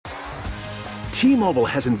T-Mobile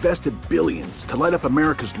has invested billions to light up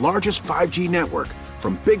America's largest 5G network,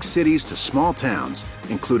 from big cities to small towns,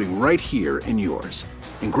 including right here in yours.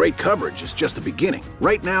 And great coverage is just the beginning.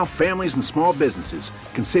 Right now, families and small businesses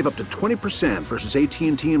can save up to 20% versus AT&T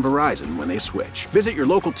and Verizon when they switch. Visit your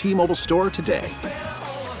local T-Mobile store today.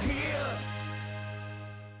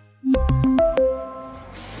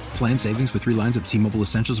 Plan savings with 3 lines of T-Mobile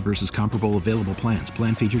Essentials versus comparable available plans.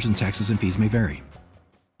 Plan features and taxes and fees may vary.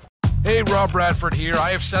 Hey, Rob Bradford here. I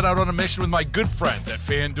have set out on a mission with my good friends at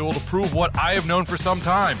FanDuel to prove what I have known for some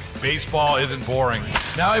time. Baseball isn't boring.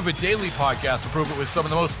 Now I have a daily podcast to prove it with some of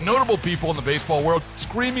the most notable people in the baseball world,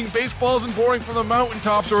 screaming baseball isn't boring from the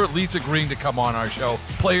mountaintops, or at least agreeing to come on our show.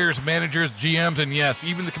 Players, managers, GMs, and yes,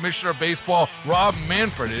 even the commissioner of baseball, Rob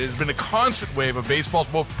Manfred. It has been a constant wave of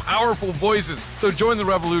baseball's most powerful voices. So join the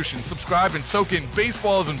revolution. Subscribe and soak in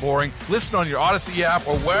Baseball Isn't Boring. Listen on your Odyssey app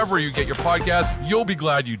or wherever you get your podcast. You'll be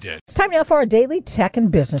glad you did. It's time now for our daily tech and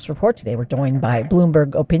business report. Today we're joined by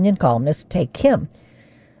Bloomberg opinion columnist Tae Kim.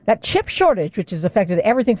 That chip shortage, which has affected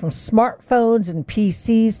everything from smartphones and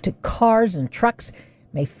PCs to cars and trucks,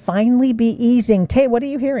 may finally be easing. Tae, what are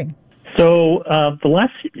you hearing? So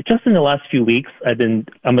just in the last few weeks,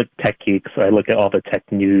 I'm a tech geek, so I look at all the tech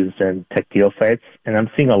news and tech deal sites, and I'm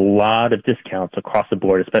seeing a lot of discounts across the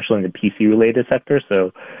board, especially in the PC-related sector.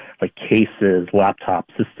 So like cases, laptop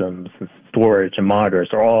systems, and storage, and monitors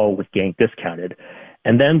are all getting discounted.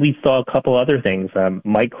 And then we saw a couple other things.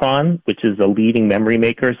 Micron, which is a leading memory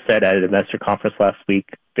maker, said at an investor conference last week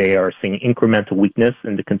they are seeing incremental weakness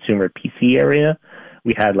in the consumer PC area.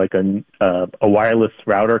 We had like a wireless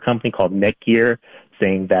router company called Netgear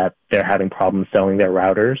saying that they're having problems selling their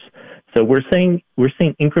routers. So we're seeing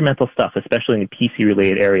incremental stuff, especially in the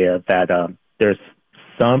PC-related area, that there's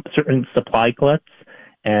some certain supply gluts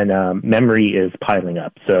and memory is piling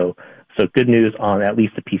up. So good news on at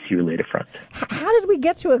least the PC-related front. How did we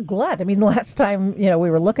get to a glut? I mean, the last time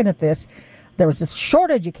we were looking at this, there was this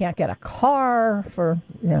shortage. You can't get a car for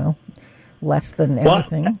less than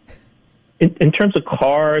anything. In terms of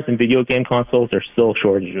cars and video game consoles, there's still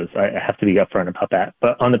shortages. I have to be upfront about that.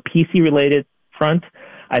 But on the PC-related front,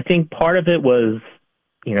 I think part of it was,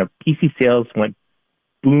 PC sales went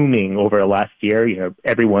booming over the last year.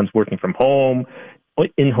 Everyone's working from home,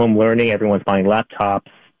 in-home learning, everyone's buying laptops,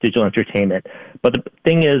 digital entertainment. But the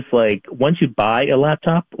thing is, once you buy a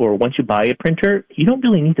laptop or once you buy a printer, you don't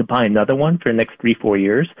really need to buy another one for the next 3-4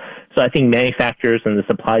 years. So I think manufacturers and the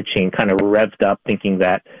supply chain kind of revved up thinking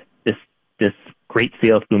that this great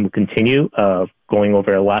sales boom will continue going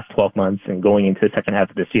over the last 12 months and going into the second half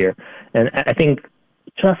of this year. And I think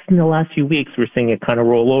just in the last few weeks, we're seeing it kind of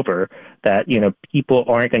roll over that, people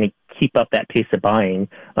aren't going to keep up that pace of buying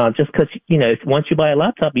just because, once you buy a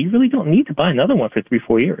laptop, you really don't need to buy another one for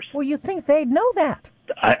 3-4 years. Well, you think they'd know that.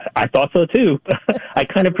 I thought so, too. I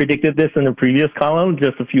kind of predicted this in the previous column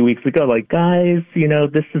just a few weeks ago. Guys,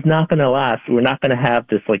 this is not going to last. We're not going to have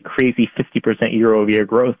this, crazy 50% year-over-year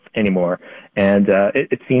growth anymore. And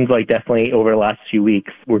it seems like definitely over the last few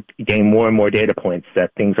weeks, we're getting more and more data points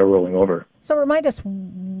that things are rolling over. So remind us,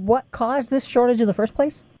 what caused this shortage in the first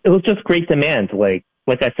place? It was just great demand. Like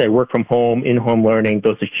I said, work from home, in-home learning,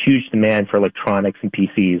 those are huge demand for electronics and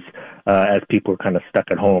PCs as people were kind of stuck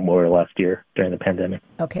at home over the last year during the pandemic.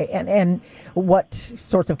 Okay, and what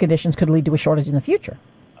sorts of conditions could lead to a shortage in the future?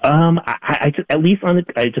 I just want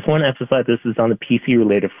to emphasize this is on the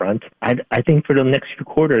PC-related front. I think for the next few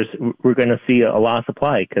quarters, we're going to see a lot of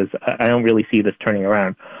supply because I don't really see this turning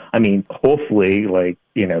around. I mean, hopefully,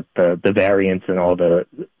 the variants and all the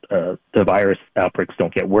virus outbreaks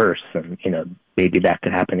don't get worse, and maybe that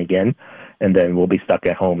could happen again, and then we'll be stuck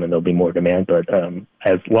at home and there'll be more demand. But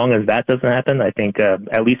as long as that doesn't happen, I think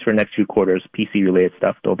at least for the next few quarters, PC-related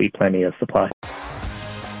stuff, there'll be plenty of supply.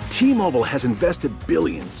 T-Mobile has invested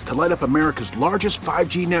billions to light up America's largest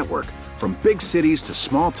 5G network, from big cities to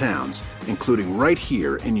small towns, including right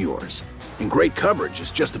here in yours. And great coverage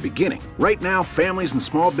is just the beginning. Right now, families and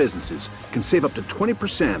small businesses can save up to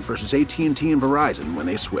 20% versus AT&T and Verizon when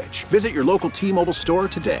they switch. Visit your local T-Mobile store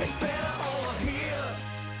today.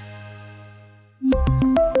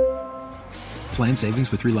 Plan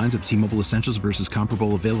savings with 3 lines of T-Mobile Essentials versus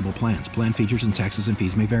comparable available plans. Plan features and taxes and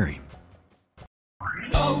fees may vary.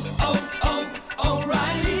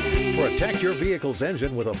 Protect your vehicle's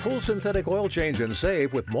engine with a full synthetic oil change and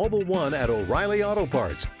save with Mobil 1 at O'Reilly Auto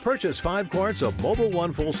Parts. Purchase 5 quarts of Mobil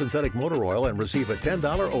 1 full synthetic motor oil and receive a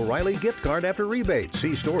 $10 O'Reilly gift card after rebate.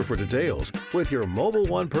 See store for details. With your Mobil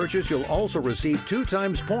 1 purchase, you'll also receive 2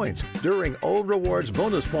 times points during O Rewards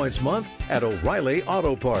Bonus Points Month at O'Reilly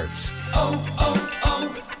Auto Parts.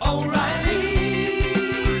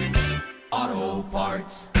 O'Reilly Auto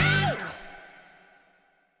Parts.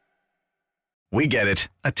 We get it.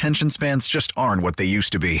 Attention spans just aren't what they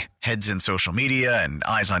used to be. Heads in social media and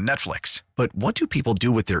eyes on Netflix. But what do people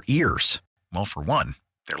do with their ears? Well, for one,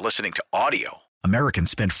 they're listening to audio. Americans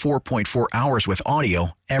spend 4.4 hours with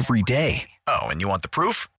audio every day. Oh, and you want the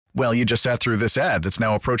proof? Well, you just sat through this ad that's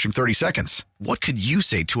now approaching 30 seconds. What could you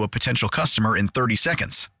say to a potential customer in 30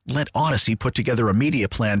 seconds? Let Odyssey put together a media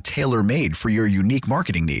plan tailor-made for your unique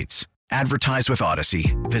marketing needs. Advertise with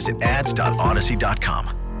Odyssey. Visit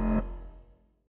ads.odyssey.com.